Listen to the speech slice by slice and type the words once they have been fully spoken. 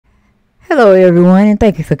Hello everyone, and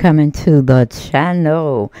thank you for coming to the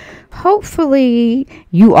channel. Hopefully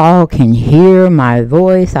you all can hear my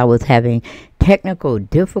voice. I was having technical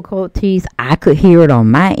difficulties. I could hear it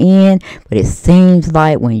on my end, but it seems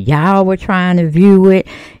like when y'all were trying to view it,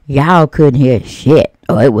 y'all couldn't hear shit.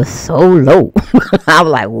 Oh, it was so low. I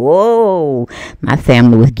was like, whoa. My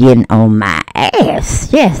family was getting on my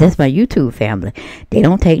ass. Yes, that's my YouTube family. They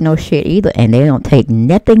don't take no shit either, and they don't take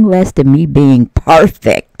nothing less than me being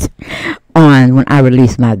perfect on when I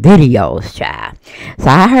release my videos, child. So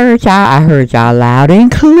I heard y'all loud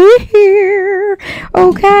and clear.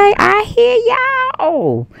 Okay, I hear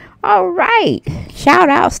y'all. All right, shout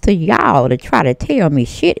outs to y'all to try to tell me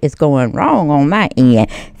shit is going wrong on my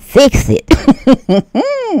end. Fix it.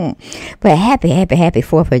 But happy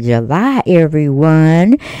 4th of July,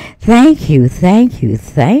 everyone. Thank you.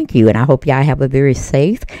 And I hope y'all have a very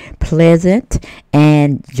safe, pleasant,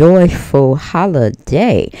 and joyful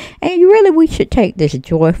holiday. And we should take this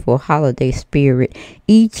joyful holiday spirit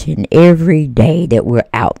each and every day that we're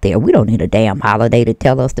out there. We don't need a damn holiday to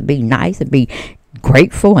tell us to be nice and be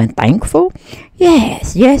grateful and thankful.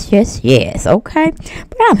 Yes. Okay,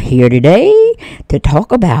 but I'm here today to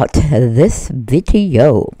talk about this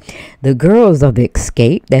video. The girls of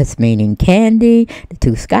Xscape, that's meaning Kandi, the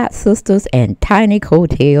two Scott sisters, and Tiny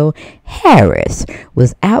Cottle Harris,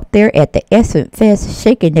 was out there at the Essence Fest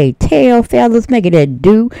shaking their tail feathers, making it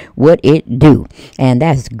do what it do, and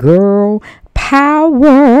that's girl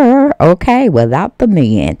power. Okay, without the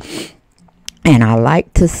men. And I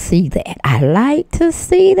like to see that.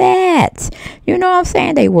 You know what I'm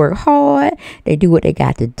saying? They work hard. They do what they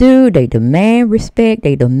got to do. They demand respect.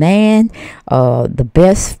 They demand the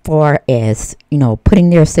best far as,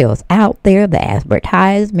 putting themselves out there, the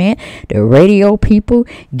advertisement, the radio people,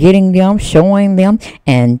 getting them, showing them,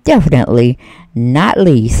 and definitely not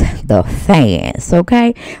least the fans,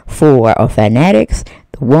 okay? For fanatics,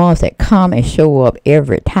 ones that come and show up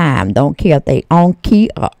every time, don't care if they on key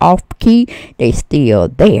or off key, they still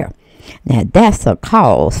there. Now that's a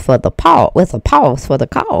cause for the pause. It's a pause for the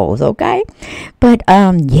cause, okay? But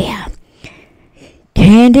yeah,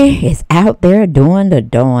 Kandi is out there doing the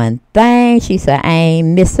darn thing. She said, I ain't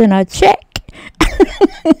missing a check.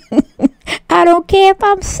 I don't care if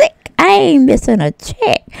I'm sick, I ain't missing a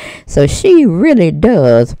check. So she really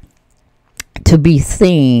does to be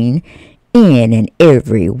seen in and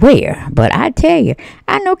everywhere. But I tell you,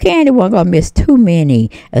 I know Kandi wasn't gonna miss too many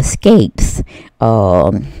escapes.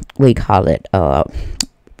 We call it not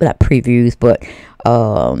previews, but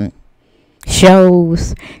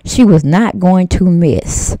shows. She was not going to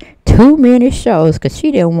miss too many shows because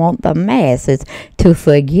she didn't want the masses to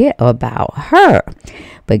forget about her.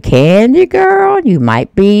 But Kandi girl, you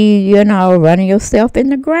might be, running yourself in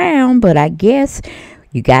the ground, but I guess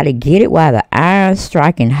you got to get it while the iron's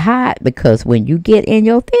striking hot, because when you get in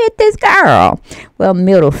your 50s, girl, well,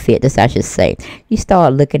 middle 50s, I should say, you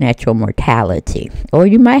start looking at your mortality. Or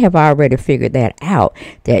you might have already figured that out,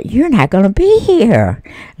 that you're not going to be here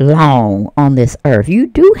long on this earth. You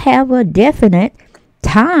do have a definite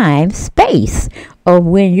time, space of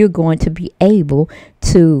when you're going to be able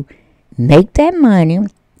to make that money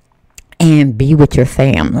and be with your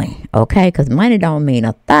family, okay? Because money don't mean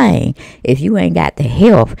a thing if you ain't got the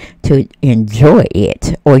health to enjoy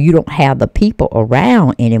it, or you don't have the people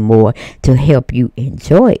around anymore to help you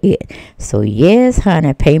enjoy it. So yes,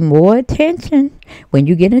 honey, pay more attention when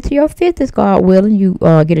you get into your 50s, God willing, you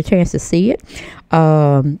get a chance to see it.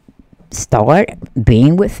 Start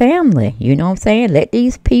being with family. You know what I'm saying? Let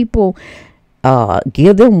these people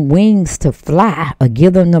give them wings to fly, or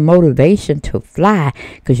give them the motivation to fly,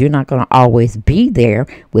 because you're not going to always be there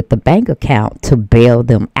with the bank account to bail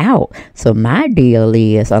them out. So my deal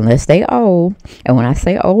is, unless they old, and when I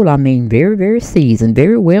say old, I mean very, very seasoned,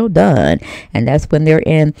 very well done, and that's when they're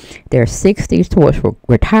in their 60s towards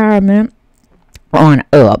retirement on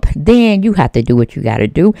up, then you have to do what you got to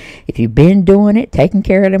do. If you've been doing it, taking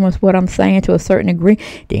care of them is what I'm saying, to a certain degree,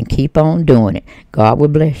 then keep on doing it. God will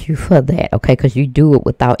bless you for that, okay? Because you do it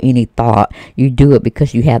without any thought. You do it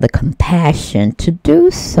because you have the compassion to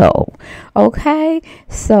do so, okay?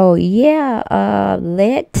 So yeah,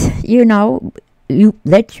 let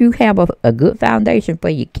you have a good foundation for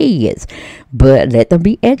your kids, but let them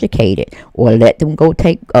be educated, or let them go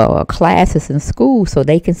take classes in school so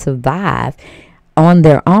they can survive on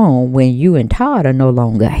their own when you and Todd are no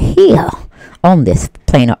longer here on this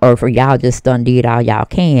plane of earth, or y'all just done did all y'all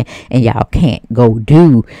can, and y'all can't go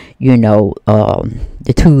do,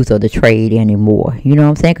 the tools of the trade anymore. You know what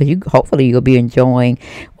I'm saying? Because hopefully you'll be enjoying.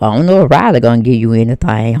 Well, I don't know if Riley gonna give you anything.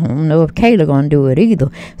 I don't know if Kayla gonna do it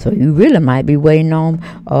either. So you really might be waiting on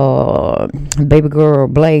baby girl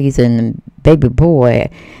Blaze and baby boy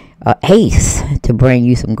Ace to bring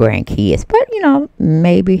you some grandkids. But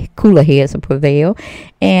maybe cooler heads will prevail,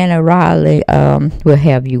 and Riley will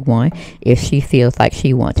have you one if she feels like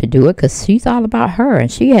she wants to do it, because she's all about her,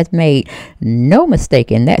 and she has made no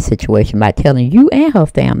mistake in that situation by telling you and her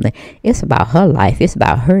family it's about her life, it's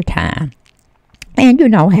about her time. And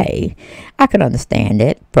hey, I can understand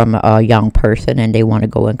it from a young person, and they want to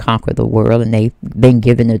go and conquer the world, and they've been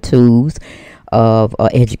given the tools of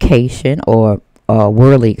education or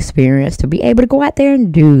worldly experience to be able to go out there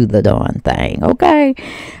and do the darn thing. Okay,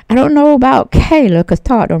 I don't know about Kayla, because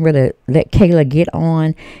Todd don't really let Kayla get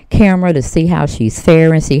on camera to see how she's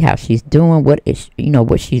faring, see how she's doing, what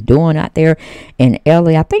she's doing out there in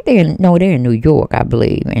LA. I think they're in New York, I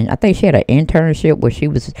believe, and I think she had an internship where she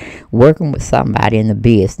was working with somebody in the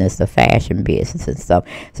business, the fashion business and stuff.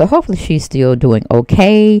 So hopefully she's still doing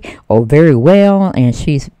okay or very well, and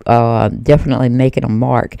she's definitely making a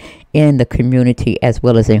mark in the community as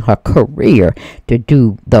well as in her career to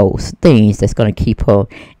do those things that's going to keep her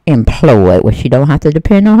employed, where she don't have to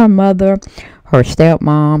depend on her mother, her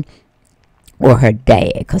stepmom, or her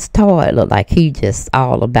dad. Because Todd looked like he just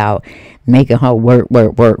all about making her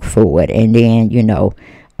work for it, and then he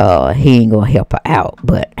ain't gonna help her out.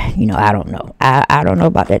 But I don't know. I don't know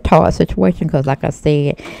about that Todd situation, because like I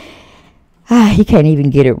said, he can't even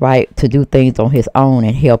get it right to do things on his own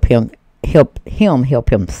and help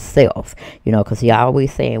himself, because he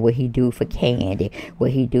always saying what he do for Kandi,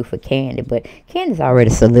 but Kandi's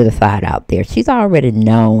already solidified out there. She's already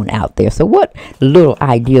known out there. So what little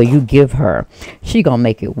idea you give her, she gonna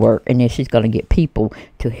make it work, and then she's gonna get people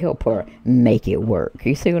to help her make it work.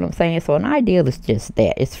 You see what I'm saying? So an ideal is just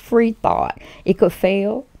that. It's free thought. It could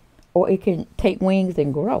fail, or it can take wings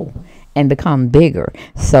and grow and become bigger.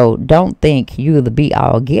 So don't think you're the be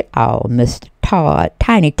all get all, Mr. Todd,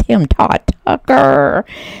 Tiny Tim Todd Tucker,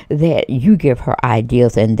 that you give her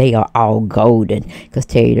ideas and they are all golden. Because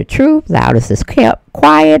tell you the truth, loudest is kept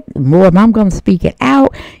quiet. More if I'm going to speak it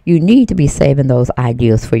out. You need to be saving those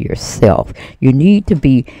ideas for yourself. You need to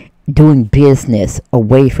be doing business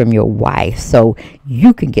away from your wife so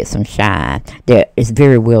you can get some shine that is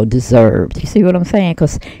very well deserved. You see what I'm saying?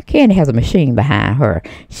 Because Kandi has a machine behind her.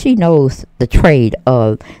 She knows the trade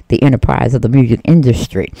of the enterprise of the music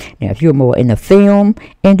industry. Now, if you're more in the film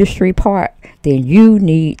industry part, then you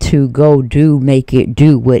need to go make it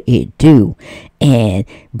do what it do and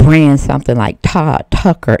brand something like Todd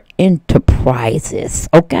Tucker Enterprises.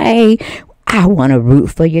 Okay, I want to root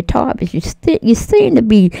for your Todd, but you seem to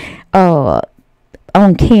be on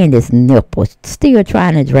Candi's nipples, still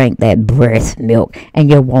trying to drink that breast milk,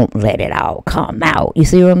 and you won't let it all come out. You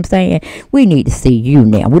see what I'm saying? We need to see you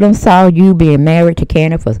now. We done saw you being married to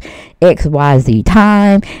Kandi for XYZ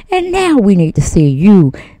time, and now we need to see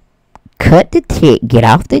you cut the tit, get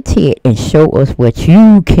off the tit, and show us what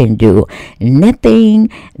you can do.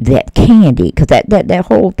 Nothing that Kandi, because that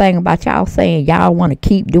whole thing about y'all saying y'all want to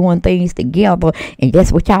keep doing things together, and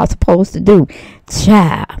that's what y'all supposed to do.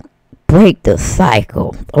 Child, break the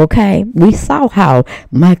cycle, okay? We saw how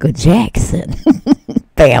Michael Jackson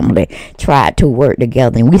family tried to work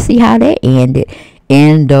together, and we see how that ended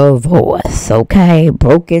in divorce, okay?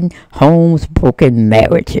 Broken homes, broken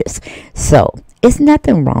marriages. So it's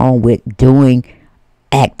nothing wrong with doing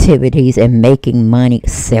activities and making money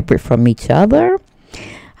separate from each other.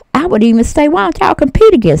 I would even say, why don't y'all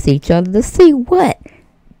compete against each other to see what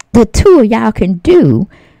the two of y'all can do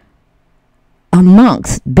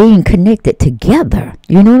amongst being connected together.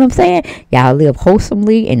 You know what I'm saying? Y'all live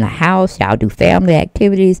wholesomely in the house. Y'all do family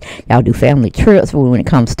activities. Y'all do family trips. When it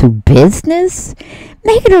comes to business,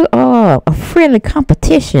 make it a friendly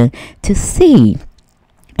competition to see.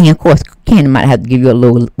 And of course, Kandi might have to give you a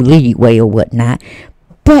little leeway or whatnot.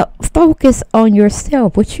 But focus on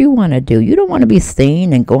yourself, what you want to do. You don't want to be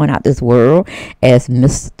seen and going out this world as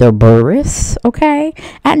Mr. Burrus, okay?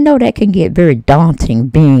 I know that can get very daunting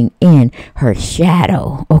being in her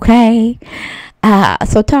shadow, okay?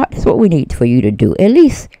 So that's what we need for you to do. At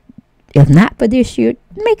least, if not for this year,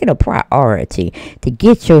 make it a priority to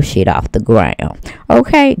get your shit off the ground,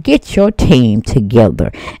 okay? Get your team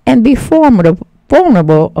together and be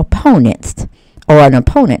vulnerable opponents, or an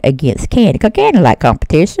opponent against Kandi. Because Kandi likes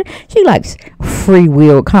competition. She likes free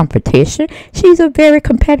will competition. She's a very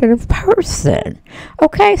competitive person.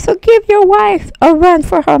 Okay, so give your wife a run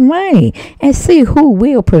for her money and see who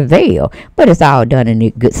will prevail. But it's all done in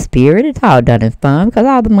a good spirit. It's all done in fun, because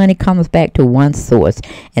all the money comes back to one source,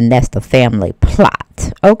 and that's the family plot.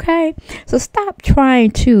 Okay, so stop trying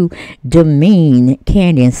to demean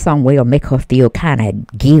Kandi in some way or make her feel kind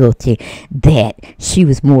of guilty that she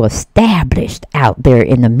was more established out there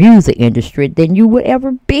in the music industry than you would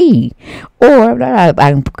ever be, or I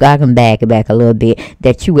can back it back a little bit,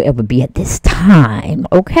 that you would ever be at this time.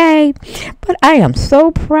 Okay, but I am so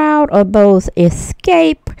proud of those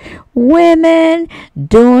Xscape women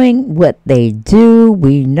doing what they do.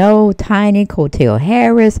 We know Tiny Cottle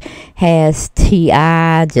Harris has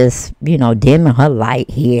T.I. just, dimming her light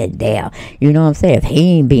here and there. You know what I'm saying? If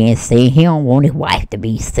he ain't being seen, he don't want his wife to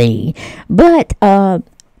be seen. But don't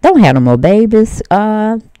have no more babies.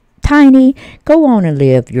 Tiny, go on and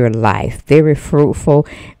live your life. Very fruitful,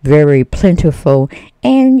 very plentiful.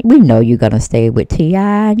 And we know you're going to stay with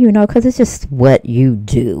T.I., because it's just what you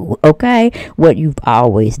do, okay? What you've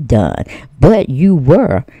always done. But you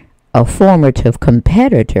were a formative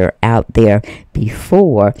competitor out there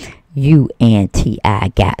before you and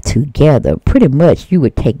T.I. got together. Pretty much you were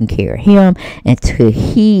taking care of him until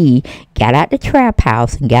he got out the trap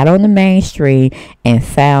house and got on the mainstream and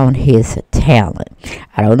found his talent.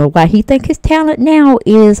 I don't know why he think his talent now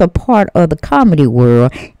is a part of the comedy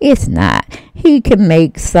world. It's not. He can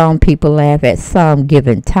make some people laugh at some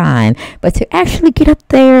given time, but to actually get up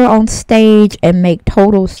there on stage and make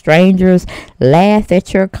total strangers laugh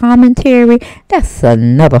at your commentary, that's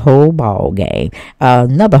another whole ball game.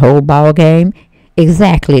 Another whole ball game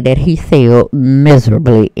exactly that he failed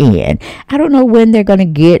miserably in. I don't know when they're going to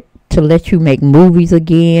get to let you make movies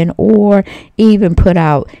again, or even put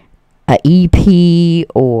out an EP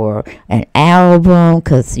or an album,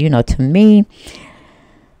 because to me,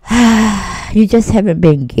 you just haven't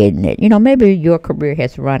been getting it. Maybe your career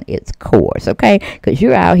has run its course, okay? Because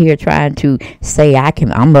you're out here trying to say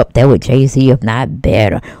I'm up there with Jay-Z, if not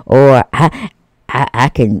better, or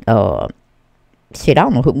I can shit, I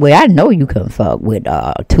don't know I know you can fuck with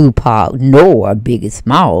Tupac nor Biggie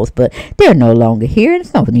Smalls, but they're no longer here.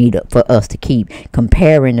 There's no need for us to keep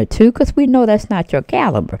comparing the two, because we know that's not your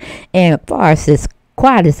caliber. And as far as this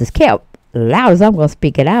quiet as it's kept, loud as I'm gonna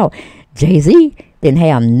speak it out, Jay-Z didn't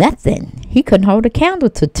have nothing. He couldn't hold a candle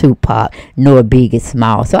to Tupac nor Biggie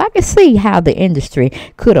Smalls. So I can see how the industry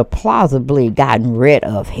could have plausibly gotten rid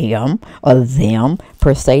of him or them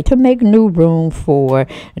per se to make new room for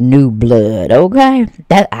new blood. Okay,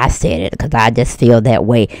 that I said it because I just feel that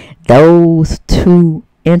way. Those two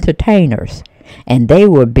entertainers, and they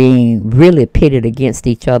were being really pitted against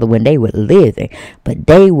each other when they were living, but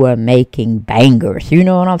they were making bangers. You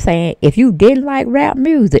know what I'm saying? If you didn't like rap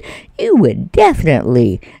music, you would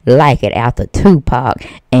definitely like it after Tupac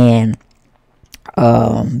and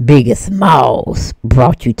Biggie Smalls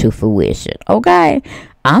brought you to fruition. Okay,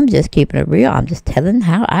 I'm just keeping it real. I'm just telling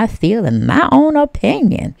how I feel in my own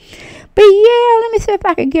opinion. But yeah, let me see if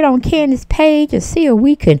I can get on Kandi's page and see if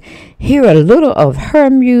we can hear a little of her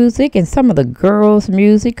music and some of the girls'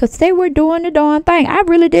 music, because they were doing the darn thing. I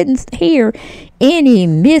really didn't hear any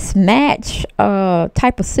mismatch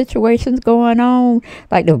type of situations going on,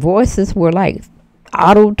 like the voices were like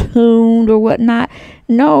auto-tuned or whatnot.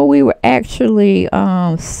 No, we were actually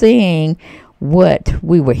seeing what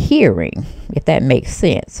we were hearing, if that makes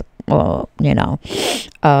sense.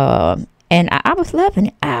 And I was loving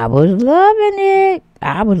it. I was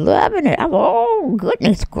loving it. Oh,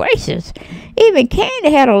 goodness gracious. Even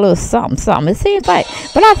Kandi had a little something. It seems like,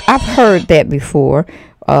 but I've heard that before.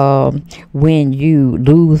 When you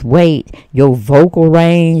lose weight, your vocal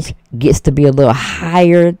range gets to be a little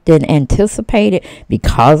higher than anticipated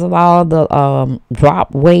because of all the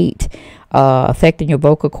drop weight affecting your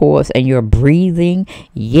vocal cords and your breathing.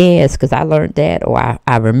 Yes, because I learned that, or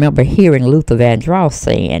I remember hearing Luther Vandross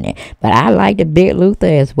saying it. But I like the big Luther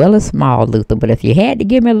as well as small Luther. But if you had to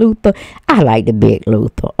give me Luther, I like the big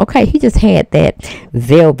Luther. Okay, he just had that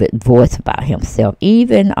velvet voice about himself.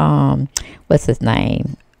 Even what's his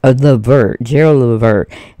name? Gerald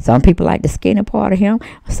Levert. Some people like the skinny part of him.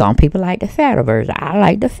 Some people like the fatter version. I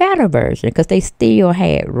like the fatter version because they still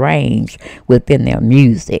had range within their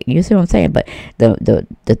music. You see what I'm saying? But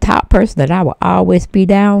the top person that I will always be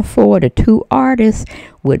down for, the two artists,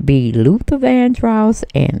 would be Luther Vandross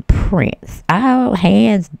and Prince. All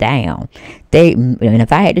hands down. And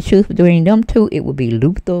if I had to choose between them two, it would be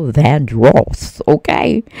Luther Vandross.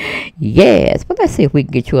 Okay? Yes. But let's see if we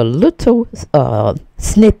can get you a little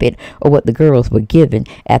snippet of what the girls were given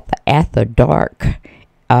at the After Dark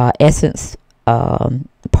Essence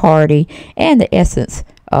party and the Essence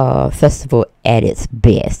festival at its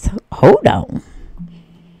best. Hold on.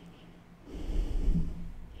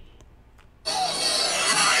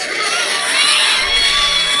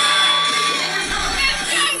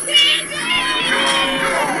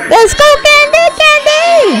 Let's go, Kandi,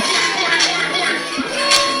 Kandi!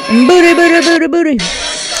 Booty, booty, booty, booty.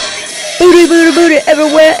 Booty, booty, booty,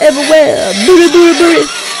 everywhere, everywhere. Booty, booty, booty.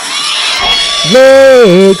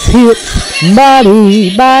 Legs, hips,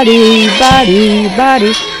 body, body, body,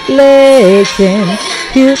 body. Legs and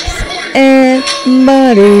hips and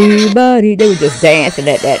body, body. They were just dancing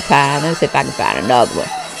at that time. Let's see if I can find another one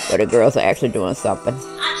where the girls are actually doing something.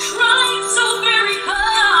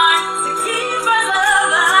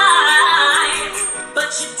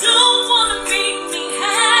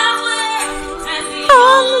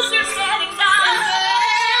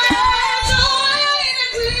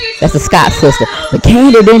 That's the Scott sister. But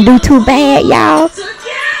Kandi didn't do too bad, y'all.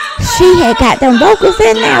 She had got them vocals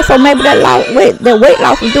in there, so maybe the weight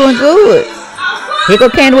loss was doing good. Here go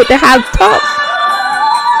Kandi with the high top.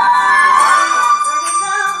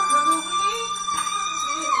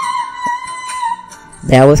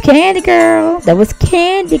 That was Kandi, girl. That was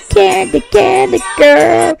Kandi, Kandi, Kandi,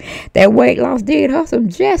 girl. That weight loss did her some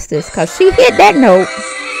justice, because she hit that note.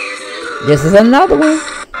 This is another one.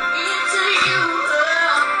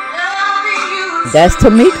 That's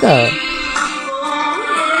Tamika.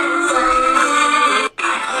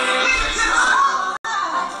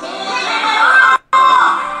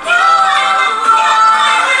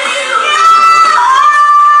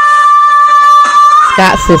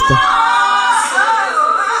 Scott's sister.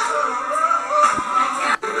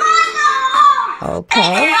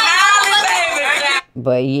 Okay.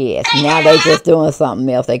 But yes, now they just doing something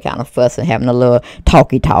else. They kind of fussing, having a little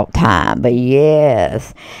talk time. But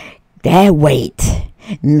yes, that weight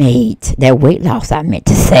loss, I meant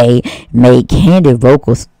to say, made Kandi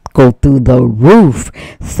vocals go through the roof.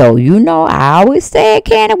 So, I always said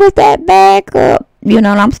Kandi was that backup, and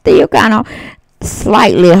I'm still kind of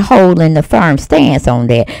slightly holding the firm stance on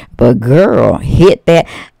that. But girl, hit that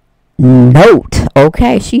note,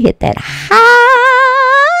 okay? She hit that high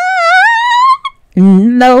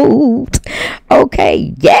note.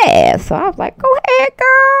 Okay, yeah. So I was like, go ahead,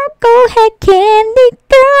 girl. Go ahead, Kandi,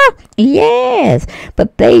 girl. Yes.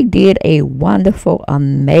 But they did a wonderful,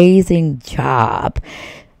 amazing job.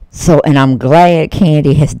 So, and I'm glad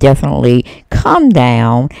Kandi has definitely come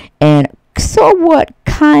down and somewhat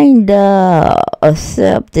kind of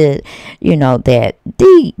accepted, that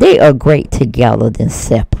they are great together than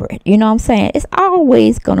separate. You know what I'm saying? It's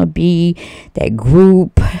always going to be that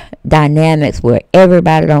group dynamics where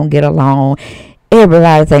everybody don't get along.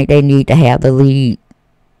 Everybody think they need to have the lead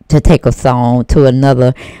to take a song to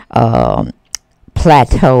another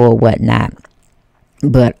plateau or whatnot.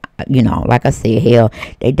 But, like I said, hell,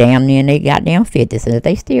 they damn near they goddamn 50s. And if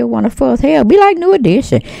they still want to fuss, hell, be like New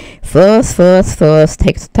Edition. Fuss,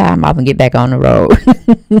 take some time off and get back on the road.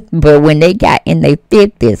 But when they got in their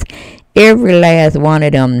 50s, every last one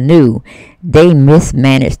of them knew they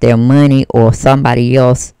mismanaged their money, or somebody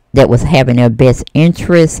else that was having their best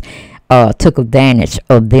interest took advantage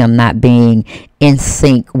of them not being in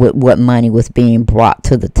sync with what money was being brought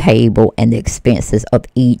to the table and the expenses of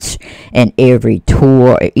each and every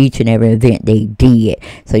tour, or each and every event they did.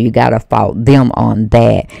 So you got to fault them on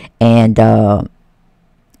that. And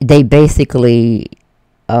they basically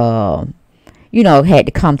had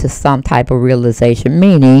to come to some type of realization,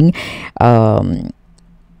 meaning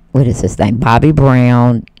what is his name, Bobby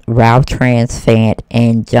Brown, Ralph Transfant,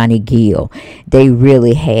 and Johnny Gill. They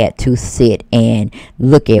really had to sit and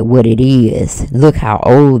look at what it is, look how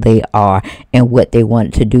old they are, and what they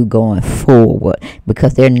wanted to do going forward,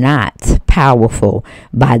 because they're not powerful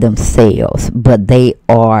by themselves, but they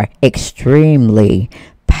are extremely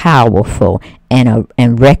powerful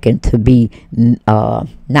and reckoned to be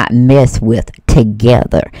not messed with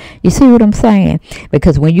together. You see what I'm saying?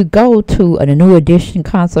 Because when you go to a New Edition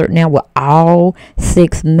concert now with all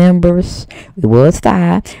 6 members, it was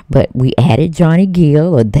 5, but we added Johnny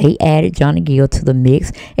Gill, or they added Johnny Gill to the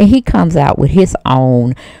mix, and he comes out with his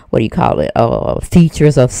own,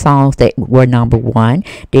 features of songs that were number 1.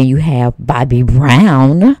 Then you have Bobby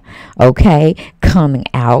Brown, okay, coming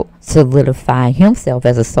out, solidifying himself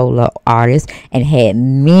as a solo artist, and had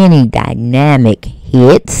many dynamic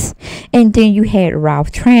hits. And then you had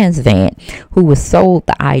Ralph Transvant, who was sold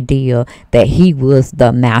the idea that he was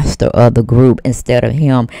the master of the group, instead of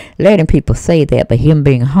him letting people say that, but him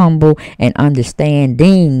being humble and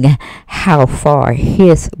understanding how far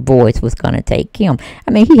his voice was going to take him.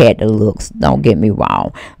 I mean, he had the looks, don't get me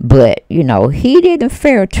wrong, but you know, he didn't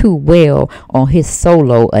fare too well on his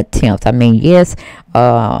solo attempts. I mean, yes,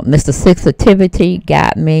 Mr. Sensitivity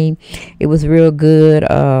got me. It was real good.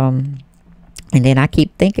 And then I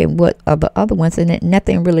keep thinking what are the other ones, and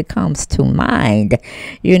nothing really comes to mind.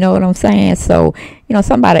 You know what I'm saying? So, you know,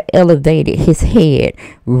 somebody elevated his head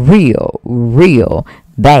real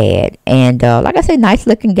bad. And like I said, nice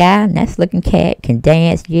looking guy, nice looking cat, can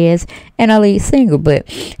dance, yes, and a lead singer. But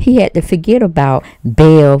he had to forget about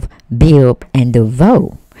Bev, Bibb, and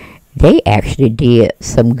DeVoe. They actually did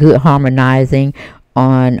some good harmonizing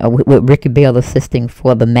on with Ricky Bell assisting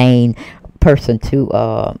for the main person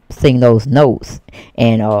to sing those notes.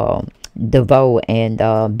 And DeVoe and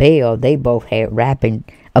Bell, they both had rapping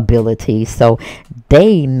abilities, so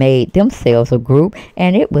they made themselves a group,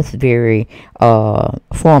 and it was very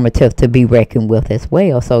formative to be reckoned with as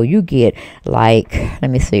well. So you get like, let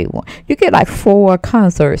me see, you get like 4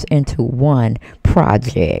 concerts into one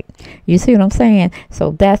project. You see what I'm saying?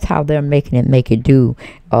 So that's how they're making it make it do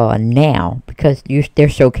now, because they're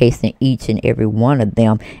showcasing each and every one of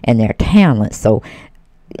them and their talents. So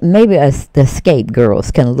maybe the Xscape girls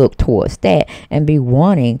can look towards that and be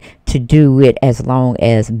wanting to do it, as long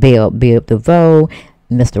as Bibb, DeVoe,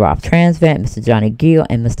 Mr. Ralph Transvant, Mr. Johnny Gill,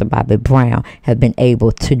 and Mr. Bobby Brown have been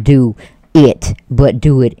able to do it, but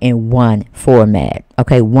do it in one format,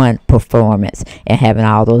 okay, one performance, and having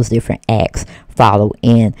all those different acts follow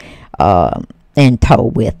in tow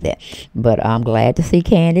with it. But I'm glad to see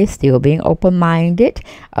Kandi still being open-minded.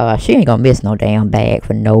 She ain't gonna miss no damn bag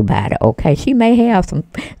for nobody, okay? She may have some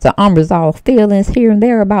unresolved feelings here and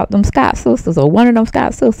there about them Scott sisters, or one of them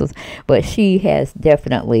Scott sisters, but she has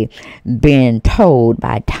definitely been told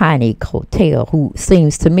by Tiny Cottle, who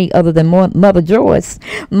seems to me, other than Mama Joyce,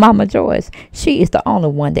 she is the only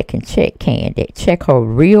one that can check Kandi, check her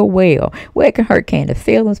real well. Well, it can hurt Kandi's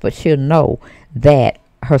feelings, but she'll know that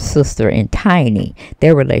her sister and Tiny,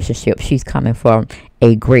 their relationship, she's coming from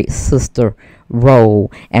a great sister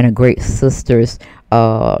role and a great sister's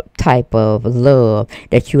type of love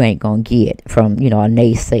that you ain't gonna get from, you know, a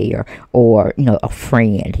naysayer or, you know, a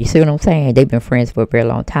friend. You see what I'm saying? They've been friends for a very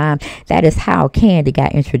long time. That is how Kandi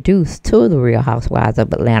got introduced to the Real Housewives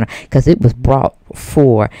of Atlanta, because it was brought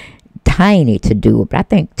for Tiny to do it. But I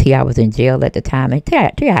think T.I. was in jail at the time, and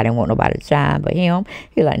T.I. didn't want nobody to shine but him.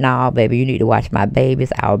 He like, nah, baby, you need to watch my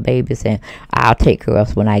babies, our babies, and I'll take care of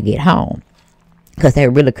us when I get home. Because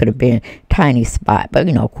that really could have been Tiny's spot. But,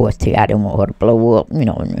 you know, of course, T.I. didn't want her to blow up, you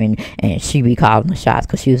know, and she be calling the shots,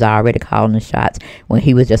 because she was already calling the shots when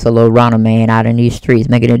he was just a little runner man out in these streets,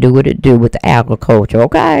 making it do what it do with the agriculture,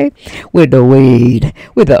 okay? With the weed,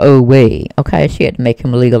 with the old weed, okay? She had to make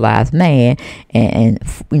him a legalized man and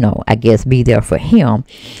you know, I guess be there for him.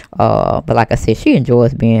 But like I said, she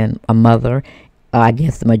enjoys being a mother, I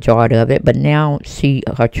guess the majority of it, but now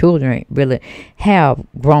her children really have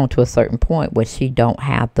grown to a certain point where she don't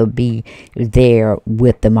have to be there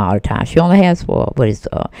with them all the time. She only has one of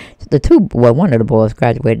the boys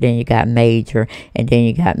graduated, then you got Major, and then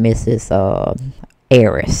you got Mrs.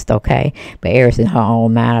 Eris, okay? But Eris, in her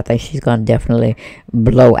own mind, I think she's gonna definitely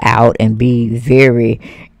blow out and be very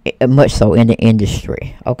much so in the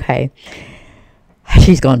industry, okay?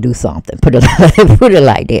 She's gonna do something. Put it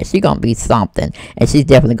like that. She's gonna be something, and she's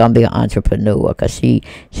definitely gonna be an entrepreneur, because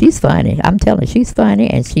she's funny. I'm telling you, she's funny,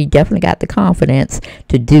 and she definitely got the confidence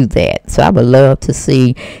to do that. So I would love to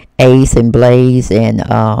see Ace and Blaze and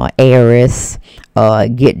Eris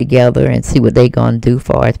get together and see what they gonna do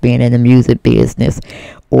for as being in the music business,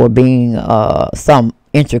 or being some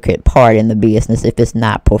intricate part in the business if it's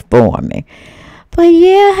not performing. But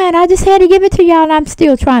yeah, and I just had to give it to y'all, and I'm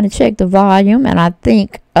still trying to check the volume, and I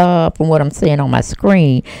think from what I'm seeing on my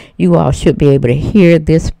screen, you all should be able to hear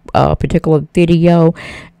this particular video.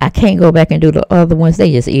 I can't go back and do the other ones.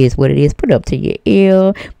 They just is what it is. Put it up to your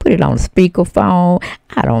ear, put it on speakerphone.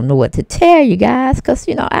 I don't know what to tell you guys, because,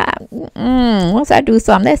 you know, once I do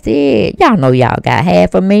something, that's it. Y'all know y'all got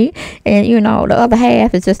half of me, and, you know, the other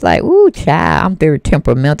half is just like, ooh, child, I'm very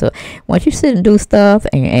temperamental. Once you sit and do stuff,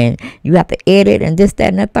 and you have to edit and this, that,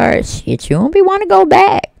 and the third, shit, you don't be want to go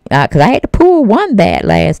back. Because I had to pull one back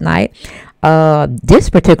last night. This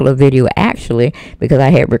particular video, actually, because I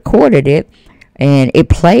had recorded it, and it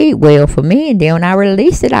played well for me, and then when I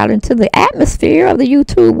released it out into the atmosphere of the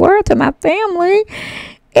YouTube world to my family,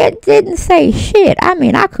 it didn't say shit. I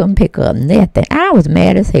mean, I couldn't pick up nothing. I was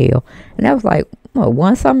mad as hell. And I was like, well,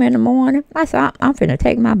 1 something in the morning. I said, I'm finna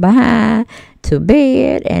take my behind to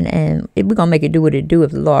bed, and we're gonna make it do what it do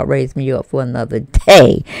if the Lord raised me up for another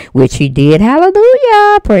day, which he did.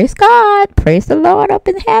 Hallelujah. Praise God. Praise the Lord up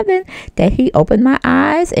in heaven that he opened my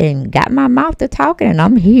eyes and got my mouth to talking, and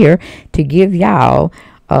I'm here to give y'all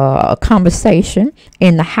a conversation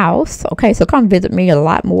in the house. Okay, so come visit me a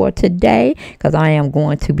lot more today, because I am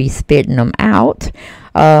going to be spitting them out,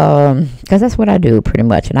 because that's what I do pretty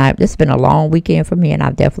much. And it's been a long weekend for me, and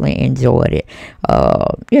I've definitely enjoyed it.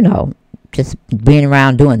 You know, just being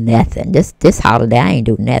around doing nothing. This holiday I ain't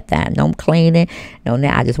doing nothing. No cleaning, no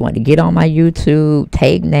nothing. I just wanted to get on my YouTube,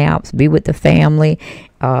 take naps, be with the family,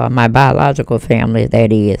 my biological family,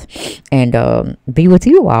 that is, and be with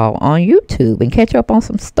you all on YouTube and catch up on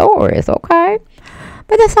some stories. Okay,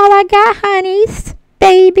 but that's all I got, honeys,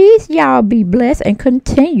 babies. Y'all be blessed and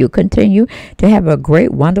continue to have a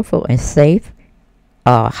great, wonderful, and safe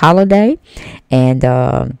holiday. And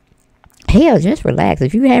hell, just relax.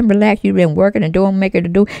 If you haven't relaxed, you've been working and doing, making to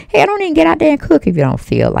do. Hell, don't even get out there and cook if you don't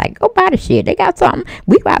feel like. Go buy the shit. They got something.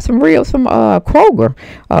 We got some reels from Kroger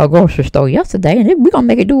grocery store yesterday, and we're gonna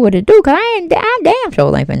make it do what it do. Cause I damn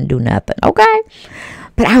sure ain't finna do nothing. Okay,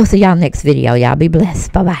 but I will see y'all next video. Y'all be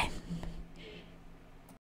blessed. Bye bye.